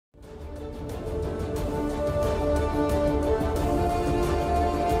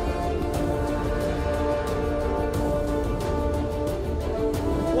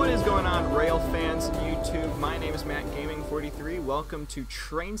welcome to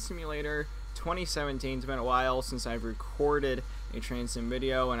Train Simulator 2017. It's been a while since I've recorded a train sim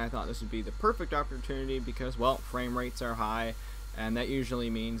video, and I thought this would be the perfect opportunity because, well, frame rates are high, and that usually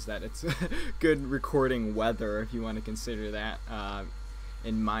means that it's good recording weather, if you want to consider that,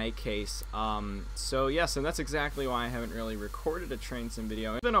 in my case. So yes, and that's exactly why I haven't really recorded a train sim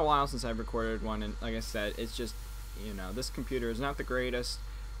video. It's been a while since I've recorded one, and like I said, it's just, you know, this computer is not the greatest,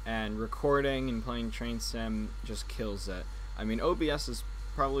 and recording and playing train sim just kills it. I mean, OBS is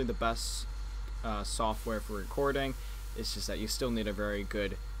probably the best software for recording. It's just that you still need a very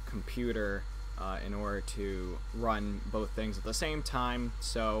good computer in order to run both things at the same time.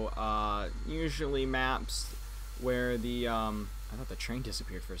 So usually maps where the I thought the train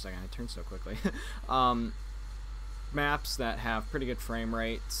disappeared for a second. I turned so quickly. Maps that have pretty good frame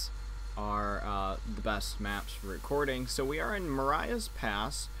rates are the best maps for recording. So we are in Mariah's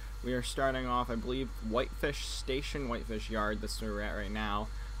Pass. We are starting off, I believe, Whitefish Station, Whitefish Yard. That's where we're at right now.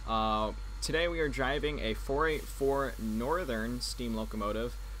 Today we are driving a 484 Northern steam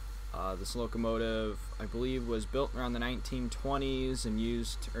locomotive. This locomotive, I believe, was built around the 1920s and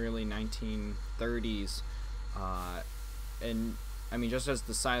used early 1930s. And I mean, just as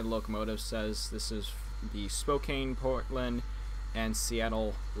the side of the locomotive says, this is the Spokane, Portland, and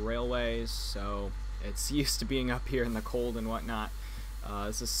Seattle Railways, so it's used to being up here in the cold and whatnot.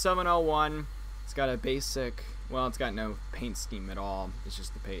 This is 701. It's got a basic, well, it's got no paint scheme at all. It's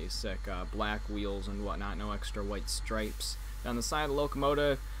just the basic black wheels and whatnot, no extra white stripes. Down the side of the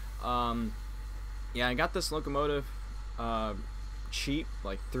locomotive, yeah, I got this locomotive cheap,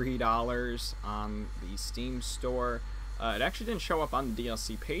 like $3 on the Steam store. It actually didn't show up on the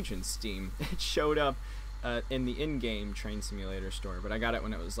DLC page in Steam. It showed up in the in-game Train Simulator store, but I got it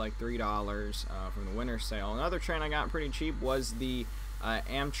when it was like $3 from the winter sale. Another train I got pretty cheap was the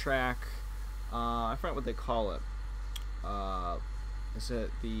Amtrak. I forgot what they call it. Is it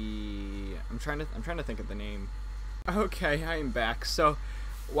the? I'm trying to think of the name. Okay, I am back. So,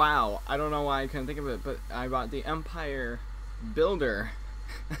 wow, I don't know why I couldn't think of it, but I bought the Empire Builder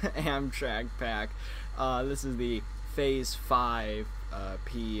Amtrak pack. This is the Phase 5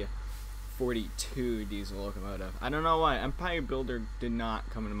 P42 diesel locomotive. I don't know why Empire Builder did not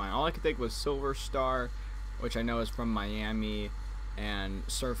come into mind. All I could think was Silver Star, which I know is from Miami, and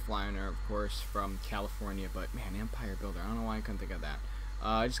Surfliner, of course, from California. But man, Empire Builder, I don't know why I couldn't think of that.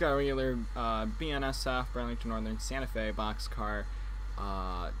 I just got a regular BNSF Burlington Northern Santa Fe boxcar.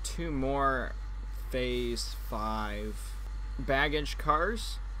 Two more Phase 5 baggage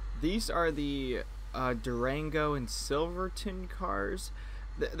cars. These are the Durango and Silverton cars.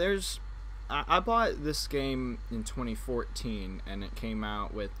 I bought this game in 2014, and it came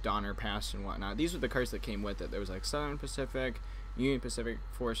out with Donner Pass and whatnot. These were the cars that came with it. There was like Southern Pacific, Union Pacific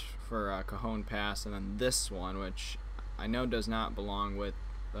Force for Cajon Pass, and then this one, which I know does not belong with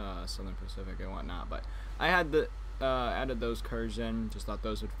Southern Pacific and whatnot. But I had added those cars in. Just thought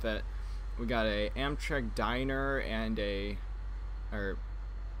those would fit. We got a Amtrak diner and a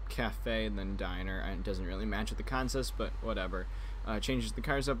cafe and then diner, and it doesn't really match with the concept, but whatever. Changes the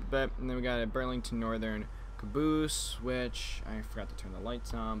cars up a bit. And then we got a Burlington Northern caboose, which I forgot to turn the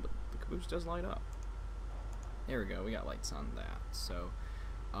lights on, but the caboose does light up. There we go, we got lights on that. So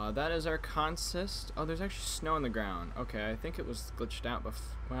that is our consist. Oh, there's actually snow on the ground. Okay, I think it was glitched out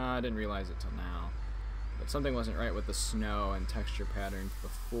before. Well, I didn't realize it till now, but something wasn't right with the snow and texture patterns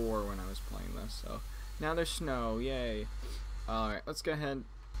before when I was playing this. So now there's snow, yay. Alright, let's go ahead.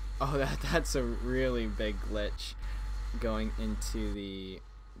 Oh, that's a really big glitch going into the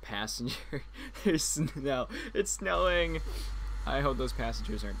passenger. There's snow. It's snowing. I hope those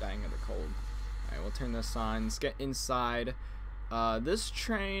passengers aren't dying of the cold. Alright, we'll turn this on. Let's get inside. This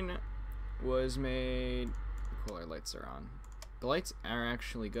train was made... Cool, our lights are on. The lights are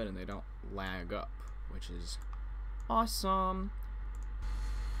actually good and they don't lag up, which is awesome.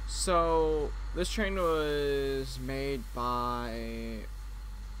 So, this train was made by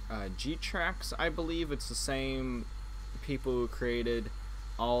G-Trax, I believe. It's the same people who created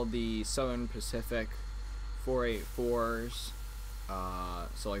all the Southern Pacific 484s,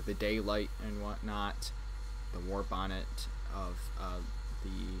 so like the Daylight and whatnot, the warp on it of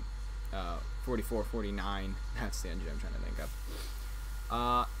the 4449, that's the engine I'm trying to think of.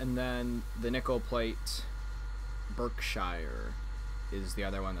 And then the nickel plate Berkshire is the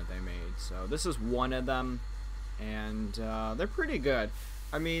other one that they made. So this is one of them, and they're pretty good.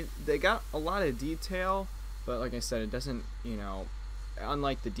 I mean, they got a lot of detail, but like I said, it doesn't, you know,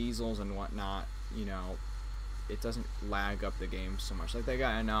 unlike the diesels and whatnot, you know, it doesn't lag up the game so much. Like, they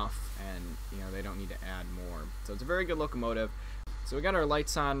got enough, and, you know, they don't need to add more. So it's a very good locomotive. So we got our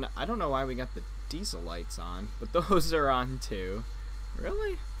lights on. I don't know why we got the diesel lights on, but those are on too.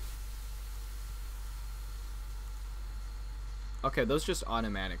 Really? Okay, those just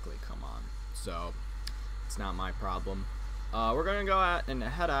automatically come on, so it's not my problem. We're gonna go out and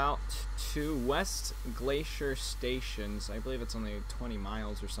head out to West Glacier Stations. I believe it's only 20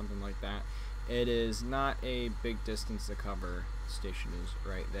 miles or something like that. It is not a big distance to cover. Station is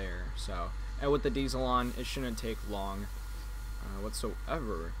right there. So, and with the diesel on, it shouldn't take long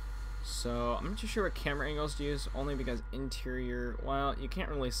whatsoever. So I'm not too sure what camera angles to use, only because interior, well, you can't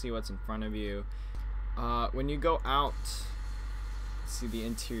really see what's in front of you. When you go out, see the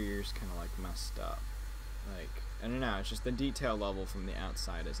interior's kind of like messed up. Like, I don't know, it's just the detail level from the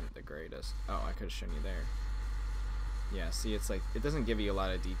outside isn't the greatest. Oh, I could have shown you there. Yeah, see, it's like, it doesn't give you a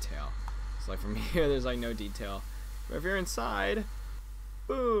lot of detail. It's like from here, there's like no detail. But if you're inside,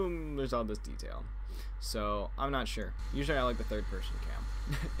 boom, there's all this detail. So, I'm not sure. Usually I like the third person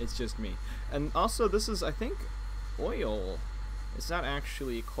cam. It's just me. And also, this is, I think, oil. It's not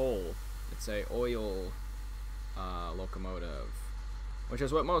actually coal. It's a oil locomotive, which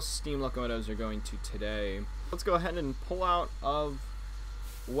is what most steam locomotives are going to today. Let's go ahead and pull out of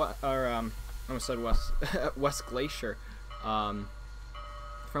what, or I almost said West Glacier, from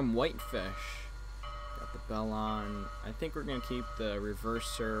Whitefish. Got the bell on. I think we're gonna keep the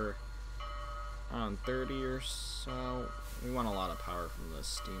reverser on 30 or so. We want a lot of power from the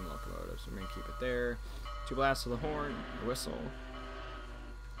steam locomotive, so we're gonna keep it there. 2 blasts of the horn, the whistle.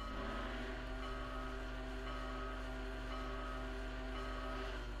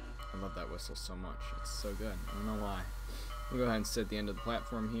 I love that whistle so much. It's so good. I don't know why. We'll go ahead and sit at the end of the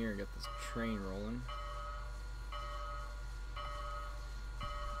platform here and get this train rolling.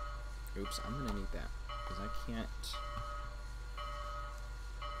 Oops, I'm gonna need that because I can't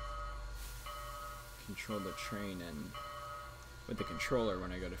control the train and with the controller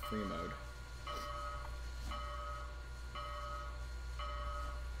when I go to free mode.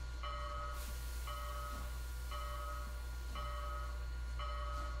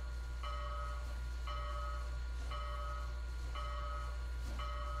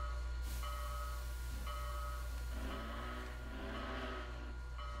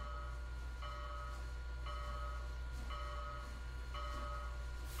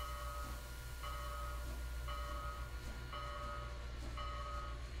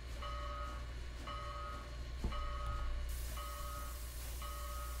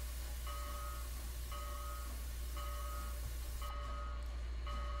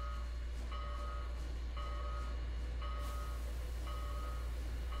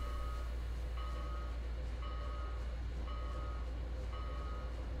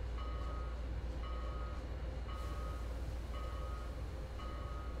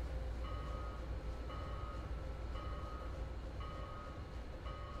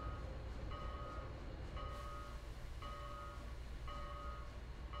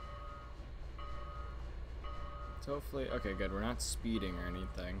 So hopefully, okay, good. We're not speeding or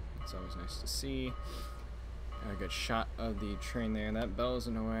anything. It's always nice to see. Got a good shot of the train there. That bell is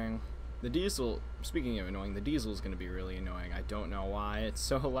annoying. The diesel, speaking of annoying, the diesel is going to be really annoying. I don't know why it's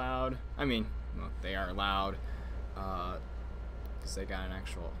so loud. I mean, well, they are loud because they got an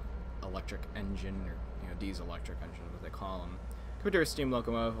actual electric engine, or diesel electric engine, what they call them. Compared to a steam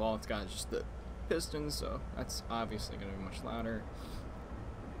locomotive, well, it's got just the pistons, so that's obviously going to be much louder.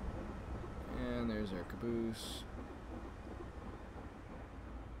 And there's our caboose.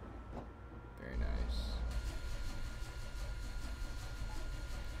 Very nice.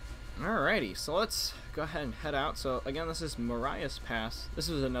 Alrighty, so let's go ahead and head out. So again, this is Mariah's Pass. This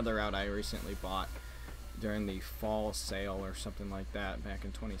was another route I recently bought during the fall sale or something like that back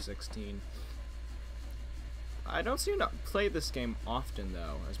in 2016. I don't seem to play this game often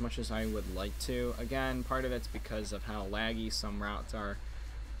though, as much as I would like to. Again, part of it's because of how laggy some routes are.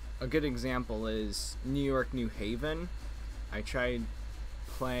 A good example is New York, New Haven. I tried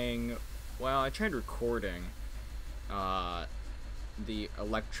playing, well, I tried recording the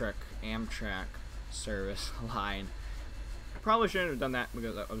electric Amtrak service line. I probably shouldn't have done that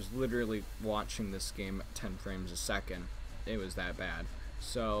because I was literally watching this game at 10 frames a second. It was that bad.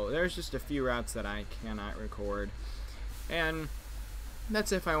 So there's just a few routes that I cannot record. And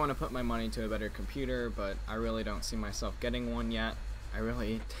that's if I want to put my money to a better computer, but I really don't see myself getting one yet. I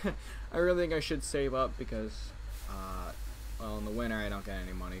really think I should save up because, well, in the winter I don't get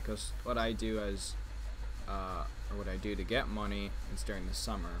any money, because what I do is, or what I do to get money is during the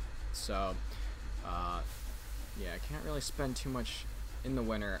summer. So, yeah, I can't really spend too much in the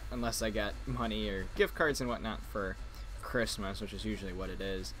winter unless I get money or gift cards and whatnot for Christmas, which is usually what it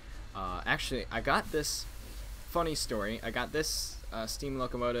is. Actually, I got this funny story. I got this steam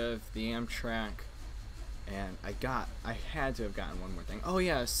locomotive, the Amtrak, and I had to have gotten one more thing. Oh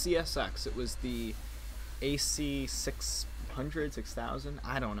yeah, CSX. It was the AC 600, 6000.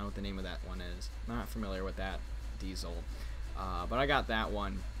 I don't know what the name of that one is. I'm not familiar with that diesel, but I got that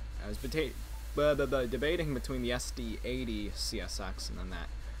one. I was debating between the SD80 CSX and then that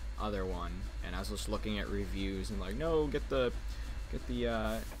other one, and I was just looking at reviews and like, no, get the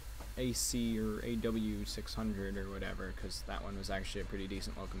AC or AW 600 or whatever, because that one was actually a pretty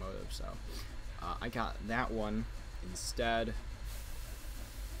decent locomotive. So I got that one instead.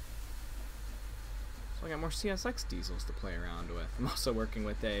 So I got more CSX diesels to play around with. I'm also working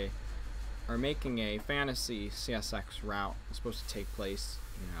with making a fantasy CSX route. It's supposed to take place,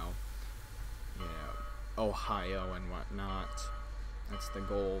 Ohio and whatnot. That's the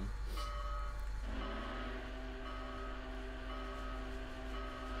goal.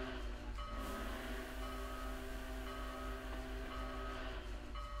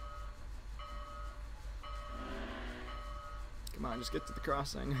 Come on, just get to the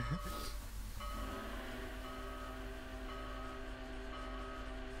crossing.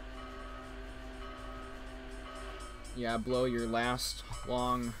 Yeah, blow your last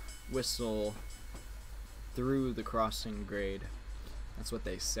long whistle through the crossing grade. That's what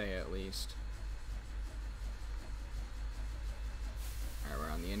they say, at least. Alright,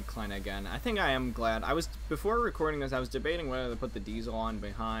 we're on the incline again. I think I am glad. Before recording this, I was debating whether to put the diesel on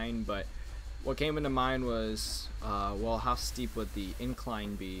behind, but what came into mind was, well, how steep would the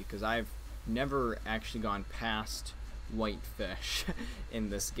incline be? Because I've never actually gone past Whitefish in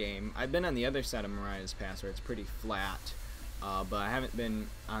this game. I've been on the other side of Mariah's Pass where it's pretty flat, but I haven't been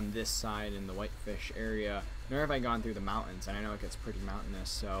on this side in the Whitefish area, nor have I gone through the mountains, and I know it gets pretty mountainous,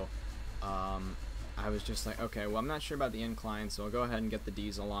 so I was just like, okay, well, I'm not sure about the incline, so I'll go ahead and get the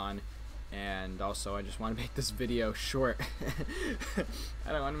diesel on. And also, I just want to make this video short.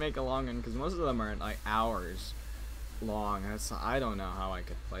 I don't want to make a long one because most of them are like hours long. I don't know how I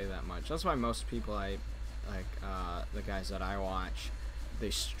could play that much. That's why most people the guys that I watch, they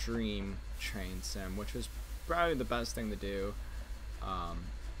stream Train Sim, which is probably the best thing to do.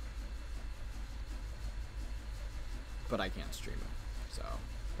 But I can't stream it. So,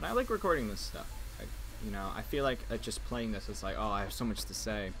 but I like recording this stuff. I feel like just playing this is like, oh, I have so much to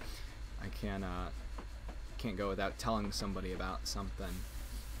say. I can't go without telling somebody about something.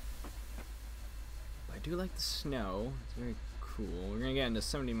 But I do like the snow. It's very cool. We're gonna get into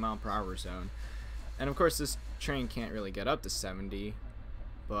 70-mile-per-hour zone, and of course this train can't really get up to 70,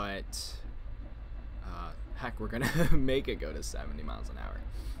 but heck, we're gonna make it go to 70 miles an hour.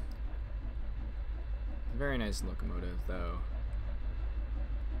 Very nice locomotive, though.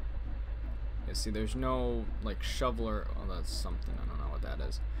 Yeah, see, there's no like shoveler. Oh, that's something. I don't know what that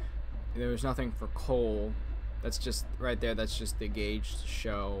is. There's nothing for coal. That's just right there. That's just the gauge to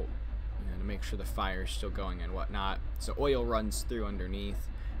show, to make sure the fire's still going and whatnot. So oil runs through underneath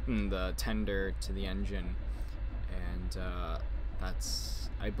the tender to the engine, and that's,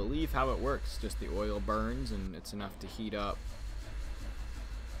 I believe, how it works. Just the oil burns, and it's enough to heat up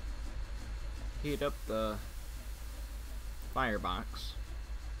the firebox,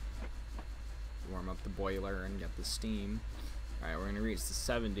 warm up the boiler, and get the steam. All right, we're gonna reach the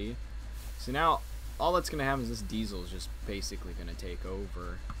 70. So now, all that's going to happen is this diesel is just basically going to take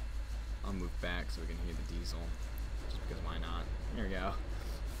over. I'll move back so we can hear the diesel, just because why not? There we go.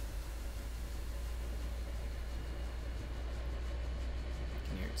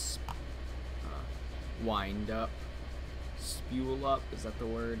 Can hear it wind up, spule up, is that the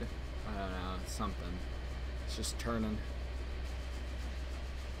word? I don't know, something. It's just turning.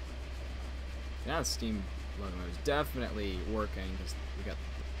 Now the steam locomotive is definitely working, because we got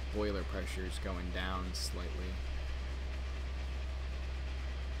boiler pressures going down slightly.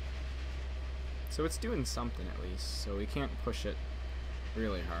 So it's doing something at least, so we can't push it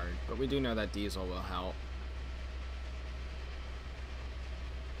really hard, but we do know that diesel will help.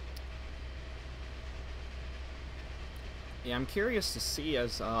 Yeah, I'm curious to see,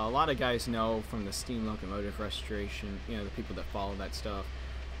 as a lot of guys know from the steam locomotive restoration, the people that follow that stuff,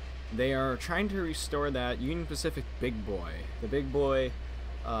 they are trying to restore that Union Pacific Big Boy. The Big Boy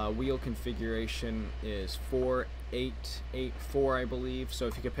wheel configuration is 4884, I believe. So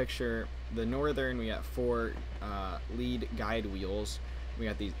if you could picture the northern, we got 4 lead guide wheels. We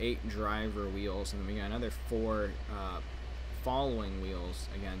got these 8 driver wheels, and then we got another 4 following wheels,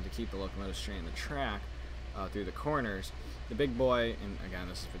 again, to keep the locomotive straight in the track through the corners. The Big Boy, and again,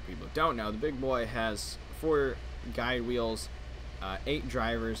 this is for people who don't know, the Big Boy has 4 guide wheels, 8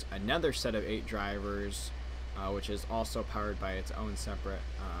 drivers, another set of 8 drivers, which is also powered by its own separate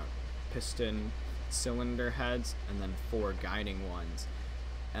piston cylinder heads and then 4 guiding ones.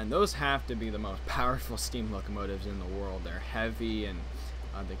 And those have to be the most powerful steam locomotives in the world. They're heavy, and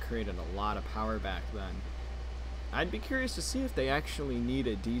they created a lot of power back then. I'd be curious to see if they actually need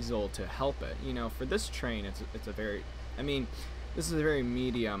a diesel to help it. You know, for this train, it's a very, I mean, this is a very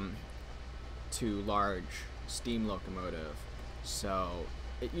medium to large steam locomotive, so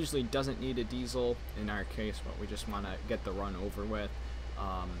it usually doesn't need a diesel in our case, but we just want to get the run over with,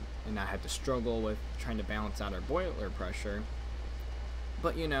 and not have to struggle with trying to balance out our boiler pressure.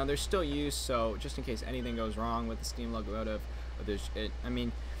 But you know, they're still used, so just in case anything goes wrong with the steam locomotive, I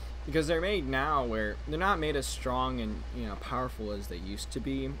mean, because they're made now where they're not made as strong and, you know, powerful as they used to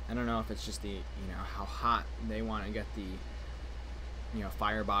be. I don't know if it's just the, you know, how hot they want to get the, you know,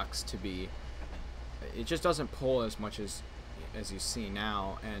 firebox to be. It just doesn't pull as much as you see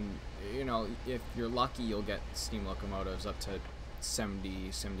now. And you know, if you're lucky, you'll get steam locomotives up to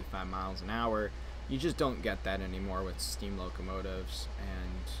 70, 75 miles an hour. You just don't get that anymore with steam locomotives,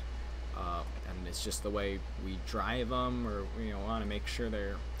 and it's just the way we drive them, or you know, want to make sure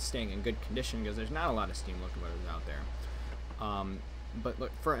they're staying in good condition, because there's not a lot of steam locomotives out there. But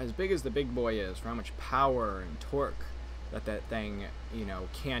look, for as big as the big boy is, for how much power and torque that thing, you know,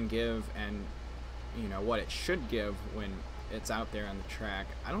 can give, and you know what it should give when it's out there on the track,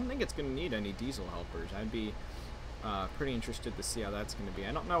 I don't think it's going to need any diesel helpers. I'd be pretty interested to see how that's going to be.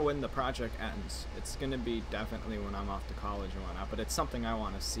 I don't know when the project ends. It's going to be definitely when I'm off to college and whatnot, but it's something I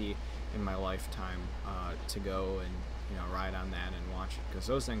want to see in my lifetime, to go and, you know, ride on that and watch it, because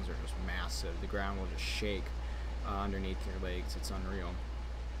those things are just massive. The ground will just shake underneath your legs. It's unreal.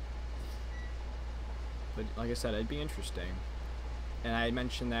 But like I said, it'd be interesting. And I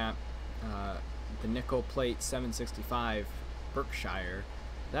mentioned that the nickel plate 765 Berkshire,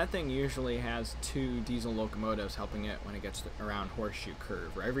 that thing usually has 2 diesel locomotives helping it when it gets around Horseshoe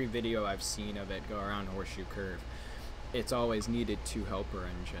Curve. For every video I've seen of it go around Horseshoe Curve, it's always needed 2 helper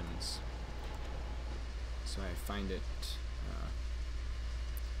engines. So I find it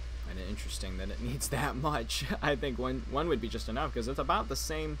interesting that it needs that much. I think one would be just enough, because it's about the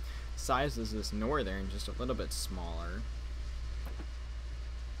same size as this Northern, just a little bit smaller.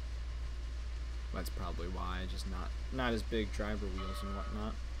 That's probably why, just not as big driver wheels and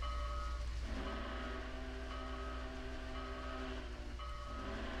whatnot.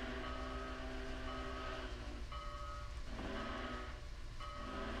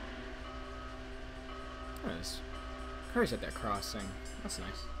 Nice. Cars at that crossing. That's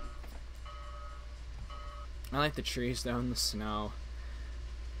nice. I like the trees though, and the snow.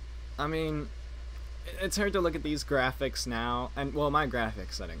 I mean, it's hard to look at these graphics now, and well, my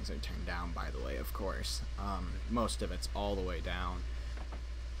graphic settings are turned down, by the way, of course. Most of it's all the way down.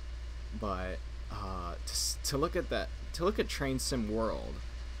 But to look at that, to look at Train Sim World,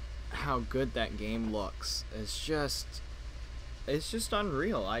 how good that game looks is just, it's just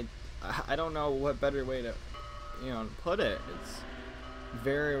unreal. I don't know what better way to, you know, put it. It's a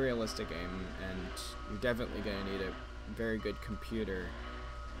very realistic game, and you're definitely gonna need a very good computer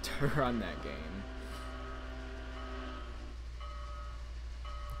to run that game.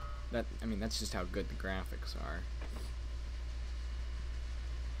 I mean, that's just how good the graphics are.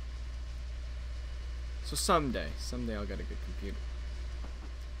 So someday I'll get a good computer.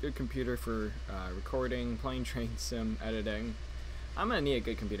 Good computer for recording, playing Train Sim, editing. I'm gonna need a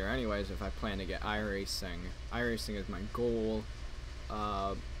good computer anyways if I plan to get iRacing. iRacing is my goal,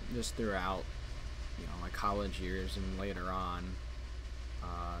 just throughout, you know, my college years and later on.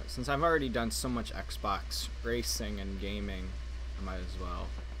 Since I've already done so much Xbox racing and gaming, I might as well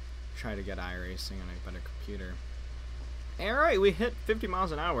try to get iRacing on a better computer. Alright, we hit 50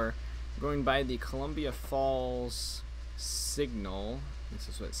 miles an hour going by the Columbia Falls signal. This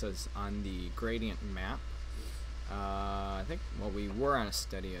is what it says on the gradient map. I think, well, we were on a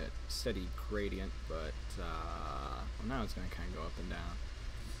steady gradient, but well, now it's going to kind of go up and down.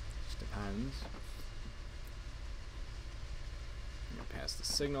 Just depends. Past the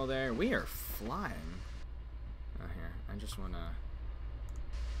signal there. We are flying. Oh, here. I just wanna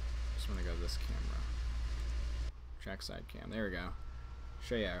go to this camera. Trackside cam. There we go.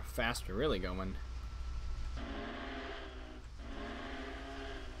 Show you how fast we're really going.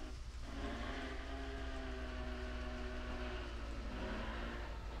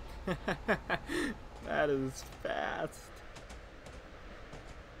 That is fast.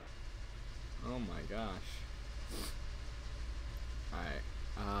 Oh my gosh.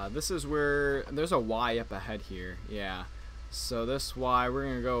 Alright, this is where there's a Y up ahead here. Yeah, so this Y, we're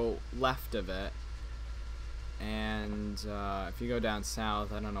gonna go left of it, and if you go down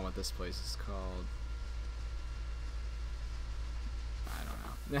south, I don't know what this place is called. I don't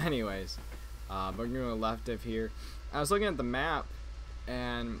know. Anyways, But we're going to left div here. I was looking at the map,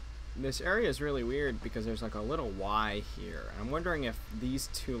 and this area is really weird because there's like a little Y here. And I'm wondering if these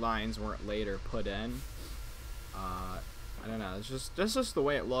two lines weren't later put in. I don't know. That's just the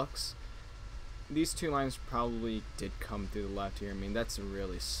way it looks. These two lines probably did come through the left here. I mean, that's a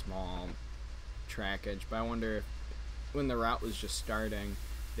really small trackage, but I wonder if when the route was just starting,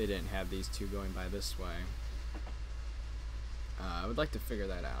 they didn't have these two going by this way. I would like to figure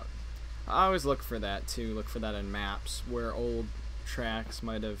that out. I always look for that too. Look for that in maps where old tracks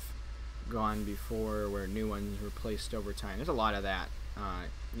might have gone before, where new ones were placed over time. There's a lot of that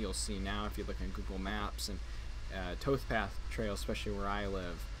you'll see now if you look at Google Maps and towpath trails, especially where I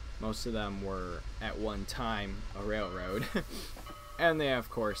live. Most of them were at one time a railroad, and they of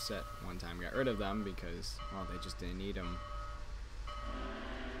course at one time got rid of them because, well, they just didn't need them.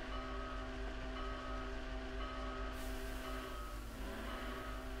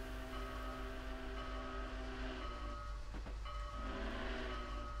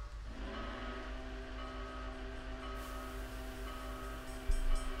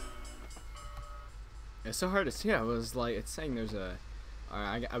 It's so hard to see. I was like, it's saying there's a.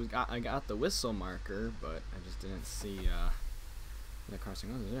 I got the whistle marker, but I just didn't see the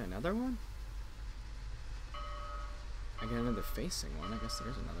crossing. Oh, is there another one? I got another facing one. I guess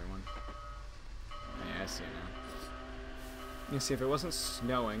there's another one. Yeah, I see it now. You see, if it wasn't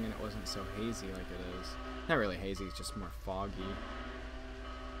snowing and it wasn't so hazy like it is, not really hazy, it's just more foggy.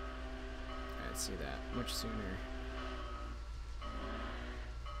 I'd see that much sooner.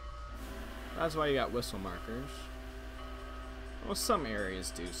 That's why you got whistle markers. Well, some areas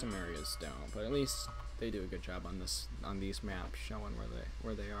do, some areas don't, but at least they do a good job on these maps showing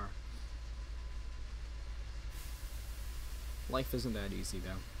where they are. Life isn't that easy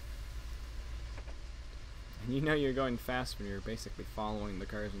though. And you know you're going fast when you're basically following the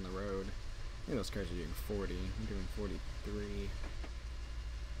cars on the road. I think those cars are doing 40. I'm doing 43.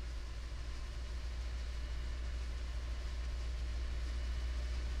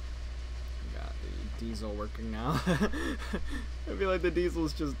 Diesel working now. I feel like the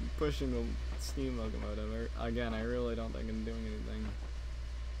diesel's just pushing the steam locomotive. Again, I really don't think I'm doing anything.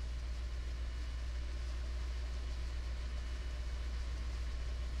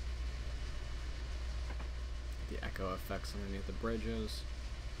 The echo effects underneath the bridges.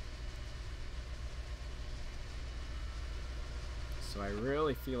 So I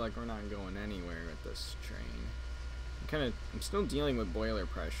really feel like we're not going anywhere with this train. I'm still dealing with boiler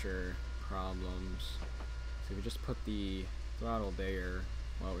pressure problems. So if we just put the throttle there,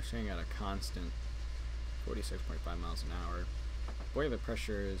 well, we're staying at a constant 46.5 miles an hour. Boiler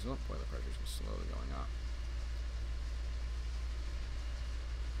pressure is just slowly going up.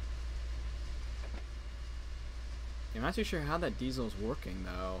 I'm not too sure how that diesel's working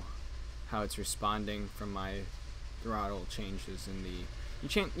though. How it's responding from my throttle changes in the.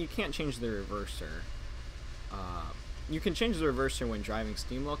 You can't change the reverser. You can change the reverser when driving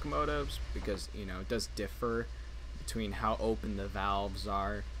steam locomotives because, you know, it does differ between how open the valves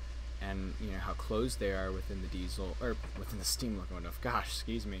are and, you know, how closed they are within the diesel or within the steam locomotive. Gosh,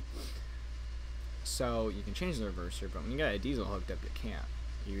 excuse me. So you can change the reverser, but when you got a diesel hooked up, you can't.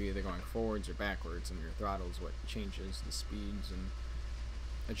 You're either going forwards or backwards, and your throttle is what changes the speeds and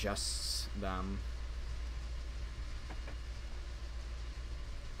adjusts them.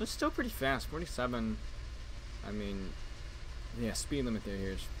 It's still pretty fast, 47. I mean, yeah, speed limit there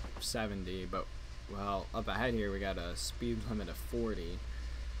here is 70, but, well, up ahead here we got a speed limit of 40.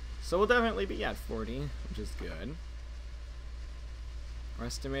 So we'll definitely be at 40, which is good. We're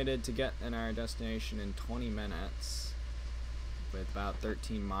estimated to get in our destination in 20 minutes, with about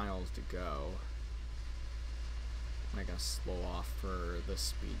 13 miles to go. I'm not gonna slow off for this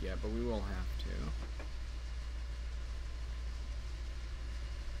speed yet, but we will have to.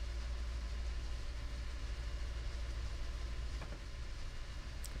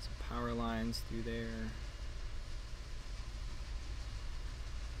 Power lines through there.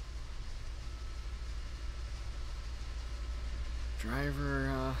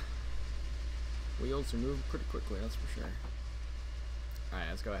 Driver wheels are moving pretty quickly, that's for sure. Alright,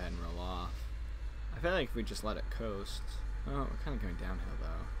 let's go ahead and roll off. I feel like if we just let it coast. Oh, we're kind of going downhill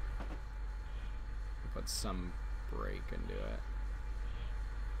though. We'll put some brake into it.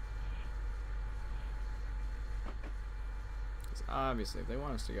 Obviously, if they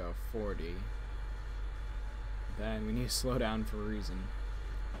want us to go 40, then we need to slow down for a reason.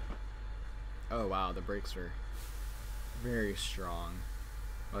 Oh wow, the brakes are very strong.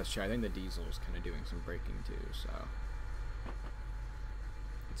 Well, let's try. I think the diesel is kind of doing some braking too,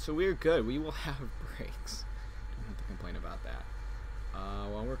 so we're good. We will have brakes. Don't have to complain about that.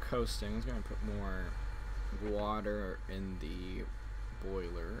 While we're coasting, I'm gonna put more water in the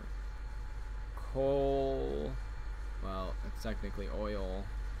boiler. Coal, well, it's technically oil,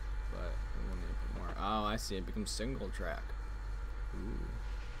 but we'll need to put more. Oh, I see, it becomes single track. Ooh.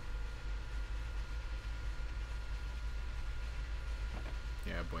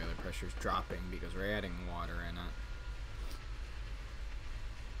 Yeah, boiler pressure's dropping because we're adding water in it.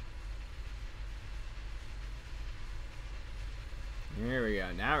 Here we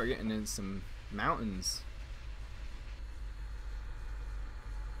go. Now we're getting into some mountains.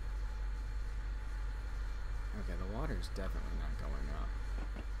 Okay, the water's definitely not going up.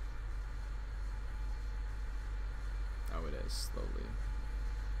 Oh, it is, slowly.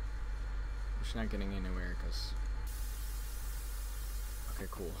 It's not getting anywhere because... Okay,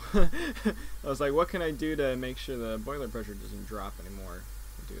 cool. I was like, what can I do to make sure the boiler pressure doesn't drop anymore?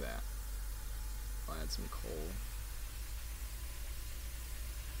 We'll do that. I'll add some coal.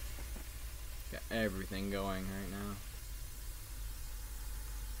 Got everything going right now.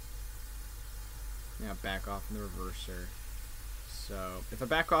 Now back off on the reverser. So if I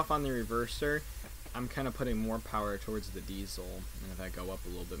back off on the reverser, I'm kind of putting more power towards the diesel, and if I go up a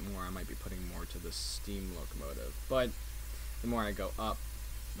little bit more, I might be putting more to the steam locomotive. But the more I go up,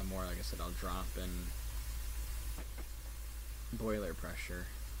 the more, like I said, I'll drop in boiler pressure.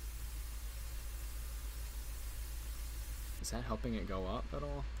 Is that helping it go up at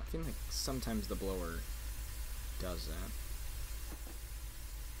all? I feel like sometimes the blower does that.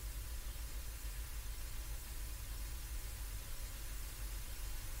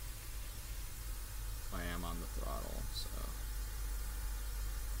 I am on the throttle, so.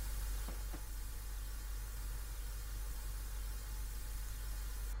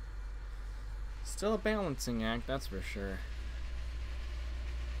 Still a balancing act, that's for sure.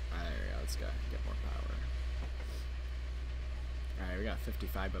 There we go, let's go get more power. Alright, we got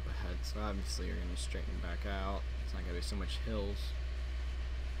 55 up ahead, so obviously you're going to straighten back out. It's not going to be so much hills.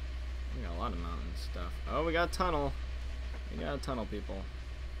 We got a lot of mountain stuff. Oh, we got a tunnel. We got a tunnel, people.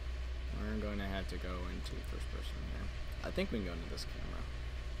 We're going to have to go into first person here. I think we can go into this camera.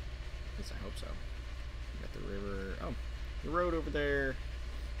 At least I hope so. We got the river. Oh, the road over there.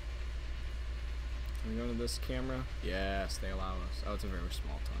 Can we go into this camera? Yes, they allow us. Oh, it's a very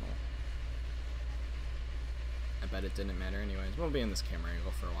small tunnel. I bet it didn't matter anyways. We'll be in this camera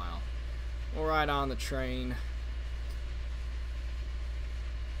angle for a while. We'll ride on the train.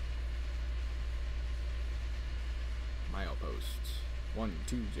 Milepost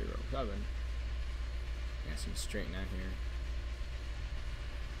 1207. Got some straighten out here.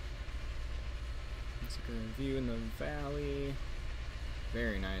 Let's look at a view in the valley.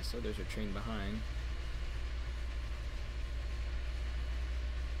 Very nice. Oh, there's a train behind.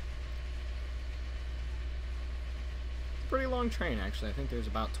 Pretty long train, actually. I think there's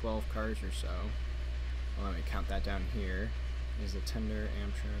about 12 cars or so. Well, let me count that down here. There's the tender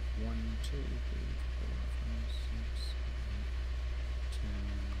Amtrak 1, 2, 3, 4, 5, 6, 7, 10,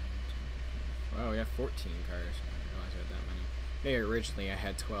 12. Wow, we have 14 cars. I didn't realize I had that many. Maybe originally I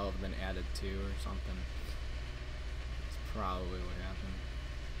had 12 and then added 2 or something. That's probably what happened.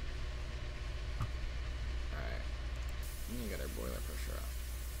 Alright. We got our boiler pressure up.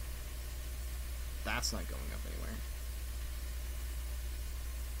 That's not going up anywhere.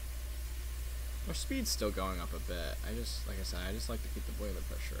 Our speed's still going up a bit. Like I said, I just like to keep the boiler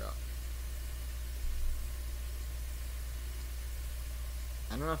pressure up.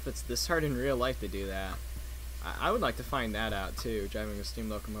 I don't know if it's this hard in real life to do that. I would like to find that out too, driving a steam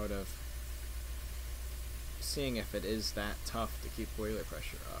locomotive. Seeing if it is that tough to keep boiler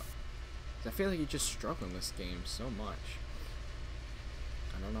pressure up. 'Cause I feel like you just struggle in this game so much.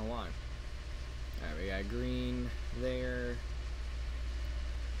 I don't know why. Alright, we got green there.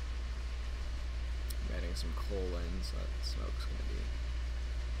 Adding some coal in, so that smoke's gonna be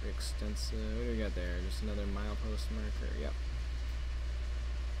pretty extensive. What do we got there? Just another milepost marker. Yep.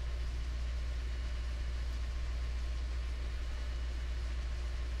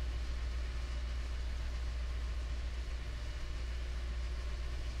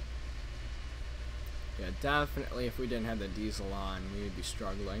 Yeah, definitely if we didn't have the diesel on, we would be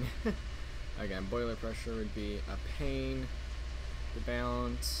struggling. Again, boiler pressure would be a pain to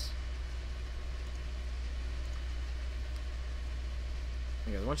balance.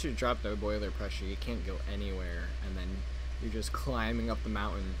 Because once you drop the boiler pressure, you can't go anywhere, and then you're just climbing up the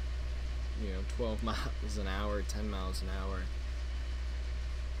mountain, 12 miles an hour, 10 miles an hour.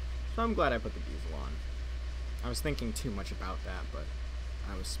 So I'm glad I put the diesel on. I was thinking too much about that, but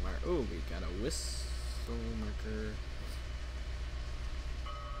I was smart. Oh, we got a whistle marker.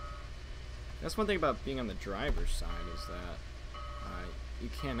 That's one thing about being on the driver's side is that you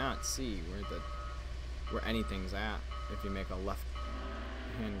cannot see where anything's at if you make a left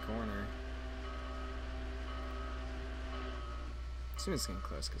hand corner. As soon as it's getting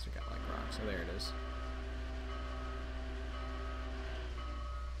close because we got like rocks. So there it is.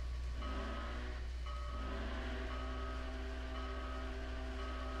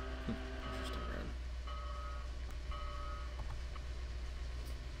 Interesting road.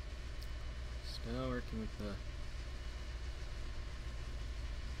 Still working with the.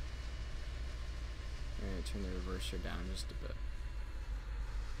 I'm gonna turn the reverser down just a bit.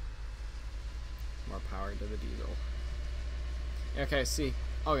 More power to the diesel. Okay, see.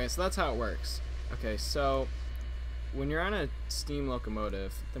 Okay, so that's how it works. Okay, so when you're on a steam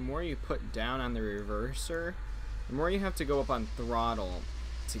locomotive, the more you put down on the reverser, the more you have to go up on throttle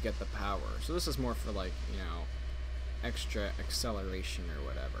to get the power. So this is more for like, you know, extra acceleration or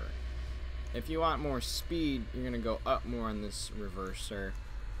whatever. If you want more speed, you're gonna go up more on this reverser,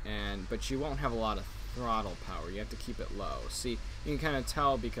 but you won't have a lot of throttle power. You have to keep it low. See, you can kind of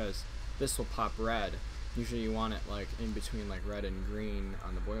tell because this will pop red. Usually you want it like in between like red and green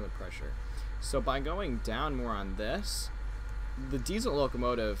on the boiler pressure. So by going down more on this, the diesel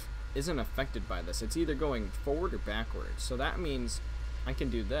locomotive isn't affected by this. It's either going forward or backwards. So that means I can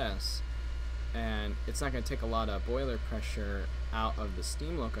do this, and it's not going to take a lot of boiler pressure out of the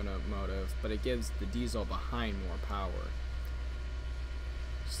steam locomotive, but it gives the diesel behind more power.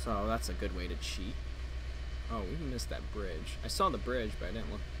 So that's a good way to cheat. Oh, we missed that bridge. I saw the bridge, but I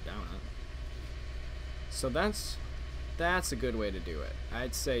didn't look down it. So that's a good way to do it.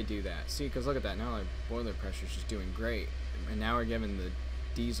 I'd say do that. See, because look at that. Now our boiler pressure is just doing great. And now we're giving the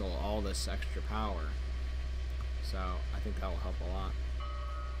diesel all this extra power. So I think that will help a lot.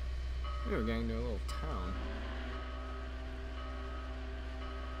 Maybe we're getting to a little town.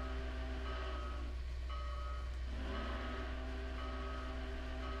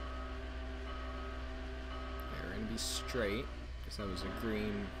 Yeah, we're going to be straight, because that was a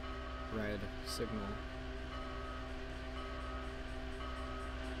green-red signal.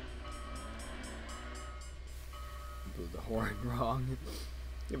 Blew the horn wrong.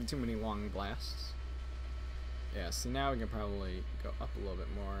 Giving too many long blasts. Yeah, so now we can probably go up a little bit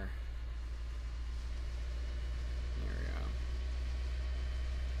more. There we go.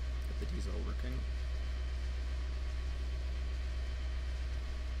 Get the diesel working.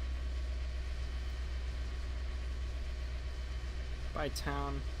 By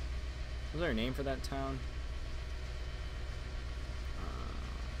town. Was there a name for that town?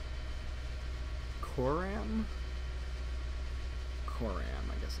 Coram? Coram,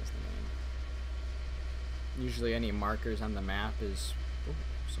 I guess is the name. Usually any markers on the map is... Oh,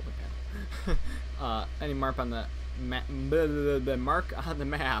 solar panel. Any mark on the mark on the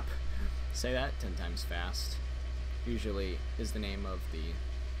map, say that 10 times fast, usually is the name of the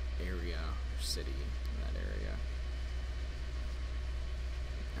area or city in that area.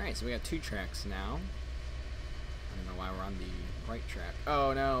 Alright, so we got 2 tracks now. I don't know why we're on the right track.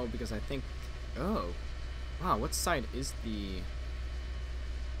 Oh no, because I think... Oh. Wow, what side is the...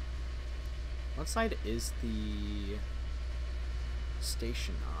 What side is the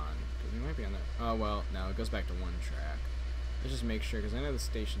station on? Because we might be on the... Oh, well, no, it goes back to 1 track. Let's just make sure, because I know the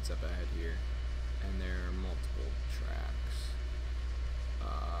station's up ahead here, and there are multiple tracks.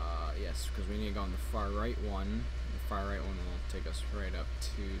 Yes, because we need to go on the far right one. The far right one will take us right up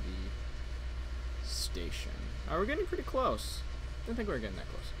to the station. Oh, we're getting pretty close. Didn't think we were getting that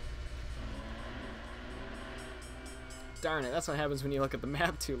close. Darn it, that's what happens when you look at the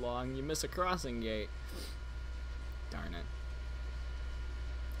map too long. You miss a crossing gate. Darn it.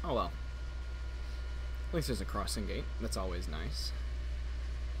 Oh well. At least there's a crossing gate. That's always nice.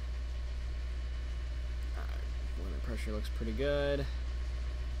 Boiler pressure looks pretty good.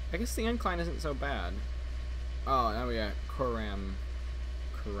 I guess the incline isn't so bad. Oh, now we got Coram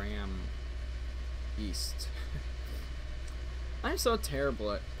East. I'm so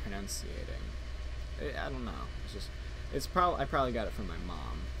terrible at pronunciating. I don't know. It's just... I probably got it from my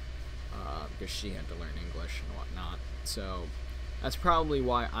mom, because she had to learn English and whatnot. So that's probably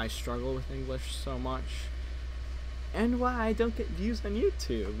why I struggle with English so much, and why I don't get views on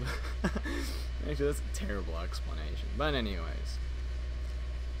YouTube. Actually, that's a terrible explanation. But anyways,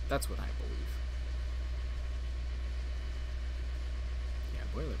 that's what I believe. Yeah,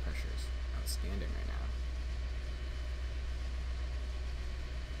 boiler pressure is outstanding right now.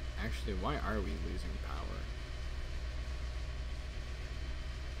 Actually, why are we losing power?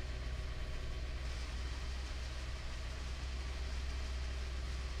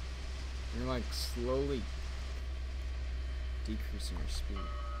 You're like slowly decreasing your speed.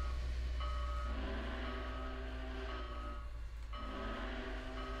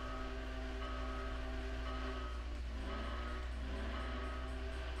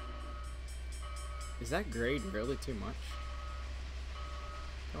 Is that grade really too much?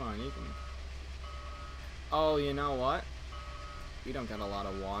 Come on, you can... Oh, you know what? We don't got a lot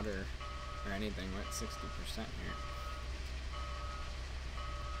of water or anything. We're at 60% here.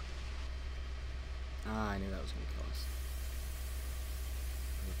 Ah, I knew that was going to kill us.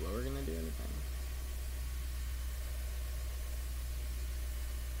 Is the blower going to do anything?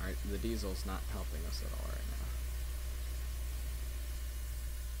 Alright, the diesel's not helping us at all right now.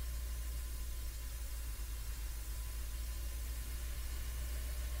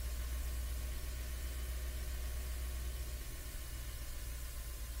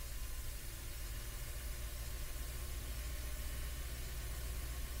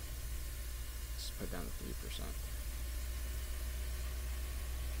 Put down to 3%.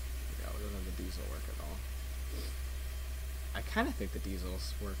 Yeah, we don't have the diesel work at all. I kind of think the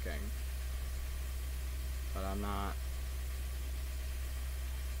diesel's working, but I'm not.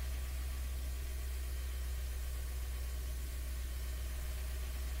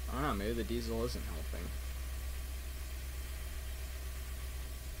 I don't know, maybe the diesel isn't helping.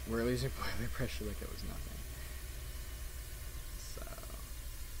 We're losing boiler pressure like it was nothing. So...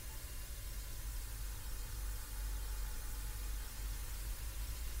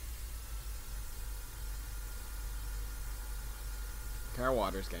 our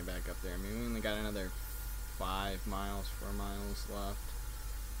water's getting back up there. I mean, we only got another 5 miles, 4 miles left.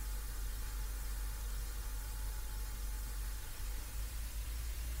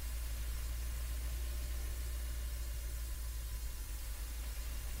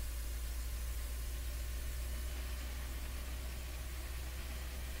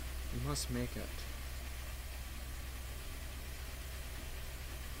 We must make it.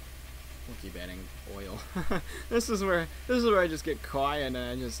 We'll keep adding oil. This is where I just get quiet and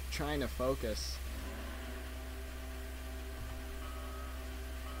I'm just trying to focus.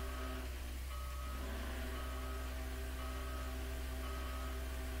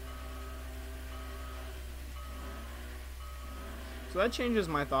 So that changes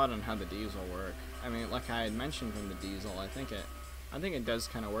my thought on how the diesel work. I mean, like I had mentioned from the diesel, I think it does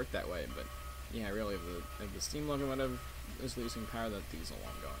kind of work that way. But yeah, really, if the steam locomotive is losing power, that diesel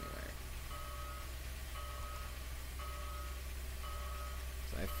won't go anywhere.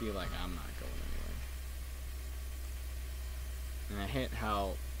 I feel like I'm not going anywhere. And I hate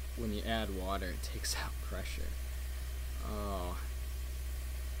how when you add water, it takes out pressure. Oh.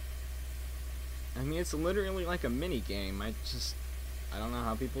 I mean, it's literally like a mini game. I don't know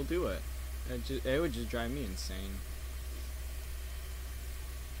how people do it. It would just drive me insane.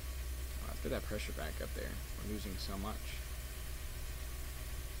 Oh, let's get that pressure back up there. We're losing so much.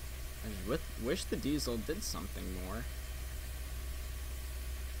 I just wish the diesel did something more.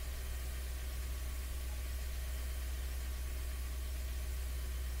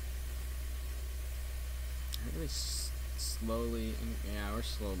 Really slowly, yeah, we're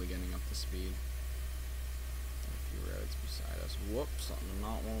slowly getting up to speed. A few roads beside us. Whoops, I did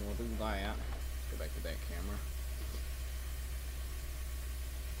not want to do that. Let's go back to that camera.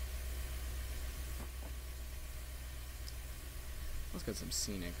 Let's get some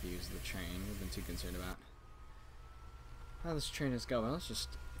scenic views of the train. We've been too concerned about how this train is going. Let's just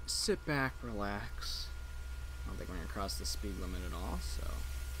sit back, relax. I don't think we're going to cross the speed limit at all, so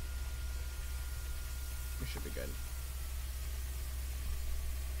we should be good.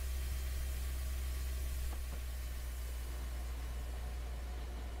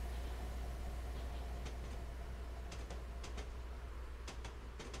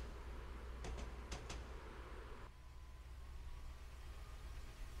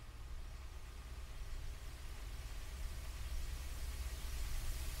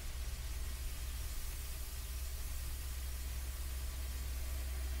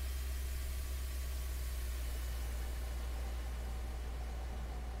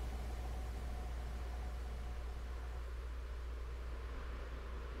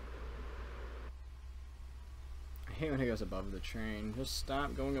 I hate when it goes above the train. Just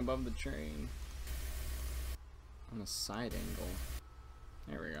stop going above the train. On a side angle.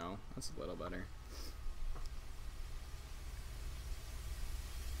 There we go. That's a little better.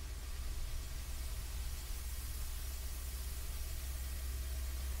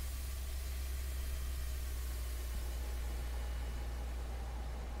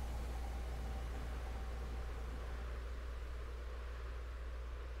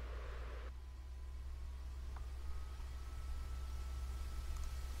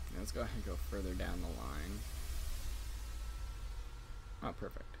 Let's go ahead and go further down the line. Oh,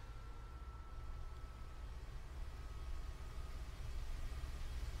 perfect.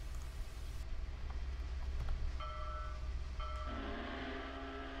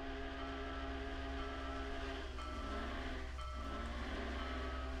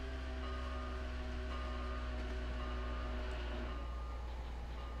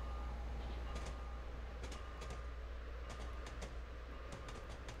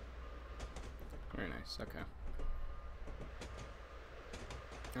 Nice, okay.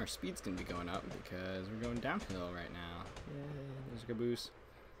 Our speed's gonna be going up because we're going downhill right now. Yay, there's a caboose.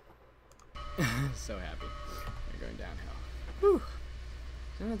 So happy. We're going downhill. Whew.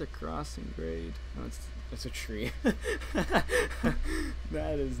 Another crossing grade. Oh, it's a tree.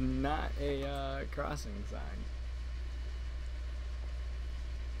 That is not a crossing sign.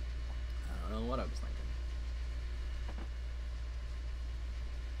 I don't know what I was thinking.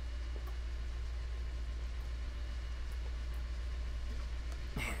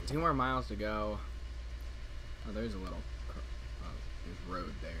 Man, 2 more miles to go. Oh, there's a little there's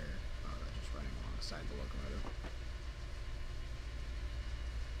road there. Oh, that's just running alongside the locomotive.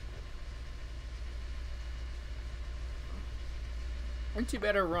 Ain't too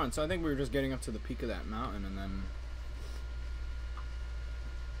bad a run. So I think we were just getting up to the peak of that mountain, and then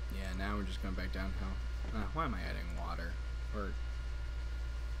yeah, now we're just going back downhill. Why am I adding water?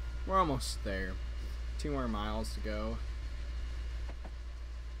 We're almost there. 2 more miles to go.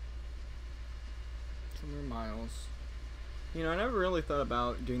 2 more miles. You know, I never really thought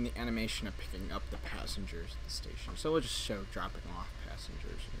about doing the animation of picking up the passengers at the station. So we'll just show dropping off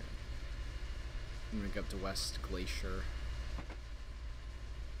passengers here. I'm gonna go up to West Glacier.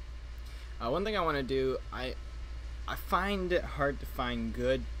 One thing I want to do, I find it hard to find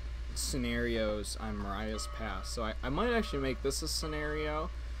good scenarios on Mariah's Pass, so I might actually make this a scenario,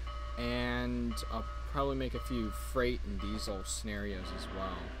 and I'll probably make a few freight and diesel scenarios as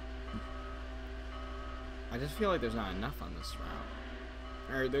well. I just feel like there's not enough on this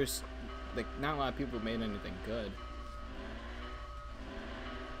route, or there's like not a lot of people have made anything good.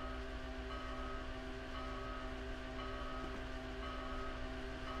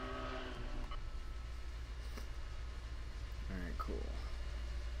 Alright, cool.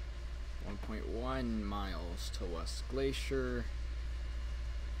 1.1 miles to West Glacier.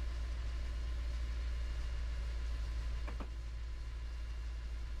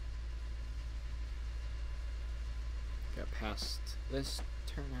 Got past this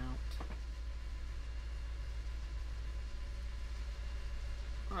turnout.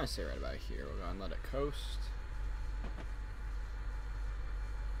 I say right about here. We'll go and let it coast.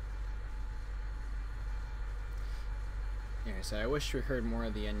 Yeah, so I wish we heard more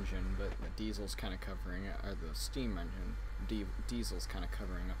of the engine, but the diesel's kind of covering it, or the steam engine. Diesel's kind of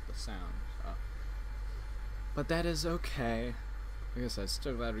covering up the sound. So. But that is okay. Like I said,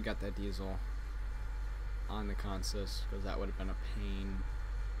 still glad we got that diesel on the consist, because that would have been a pain.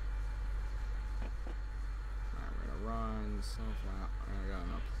 Alright, we're gonna run, self-out, we're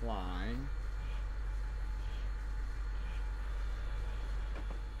gonna apply.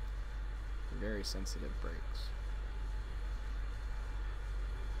 Very sensitive brakes.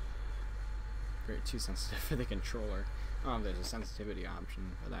 Very too sensitive for the controller. Oh, there's a sensitivity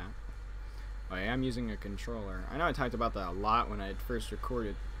option for that. Oh, yeah, I'm using a controller. I know I talked about that a lot when I had first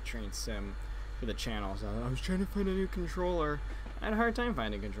recorded Train Sim for the channel, so I was trying to find a new controller. I had a hard time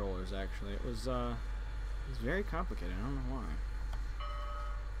finding controllers, actually. It was very complicated. I don't know why.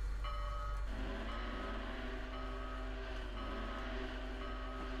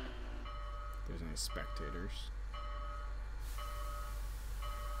 If there's any spectators.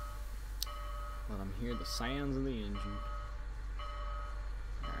 Let them hear the sounds of the engine.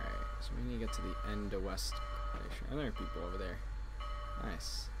 Alright, so we need to get to the end of West Glacier. And there are people over there.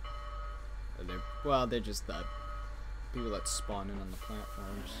 Nice. They're just the people that spawn in on the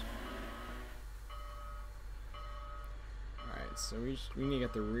platforms. Alright, so we need to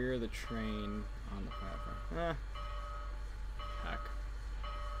get the rear of the train on the platform. Heck.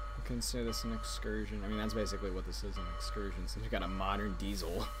 I consider this an excursion. I mean, that's basically what this is, an excursion, since we've got a modern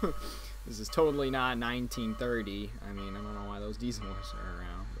diesel. This is totally not 1930. I mean, I don't know why those diesels are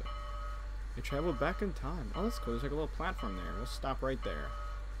around, but they traveled back in time. Oh, that's cool. There's like a little platform there. We'll stop right there.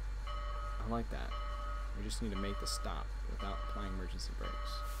 I like that. We just need to make the stop without applying emergency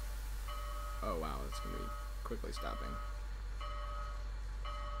brakes. Oh wow, that's gonna be quickly stopping.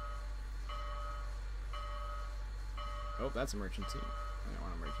 Oh, that's emergency. I don't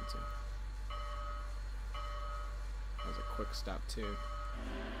want emergency. That was a quick stop too.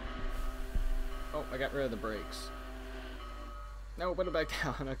 Oh, I got rid of the brakes. No, put it back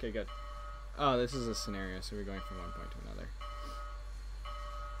down. Okay, good. Oh, this is a scenario, so we're going from one point to another.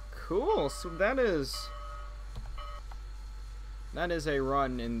 Cool, so that is a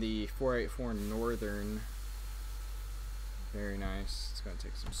run in the 484 Northern. Very nice. It's gonna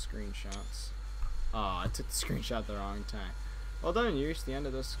take some screenshots. Oh, I took the screenshot the wrong time. Well done, you reached the end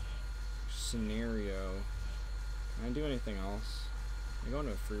of this scenario. Can I do anything else? Can I go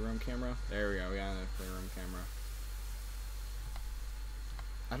into a free roam camera? There we go, we got a free roam camera.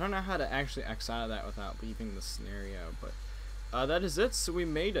 I don't know how to actually X out of that without leaving the scenario, but that is it. So we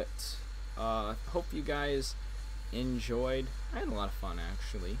made it. Hope you guys enjoyed. I had a lot of fun,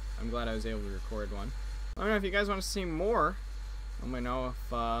 actually. I'm glad I was able to record one. Let me know if you guys want to see more. Let me know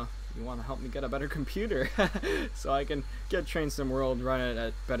if you want to help me get a better computer so I can get Train Sim World, run it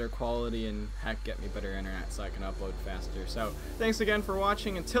at better quality, and heck, get me better internet so I can upload faster. So thanks again for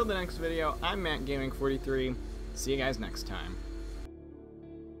watching. Until the next video, I'm MattGaming43. See you guys next time.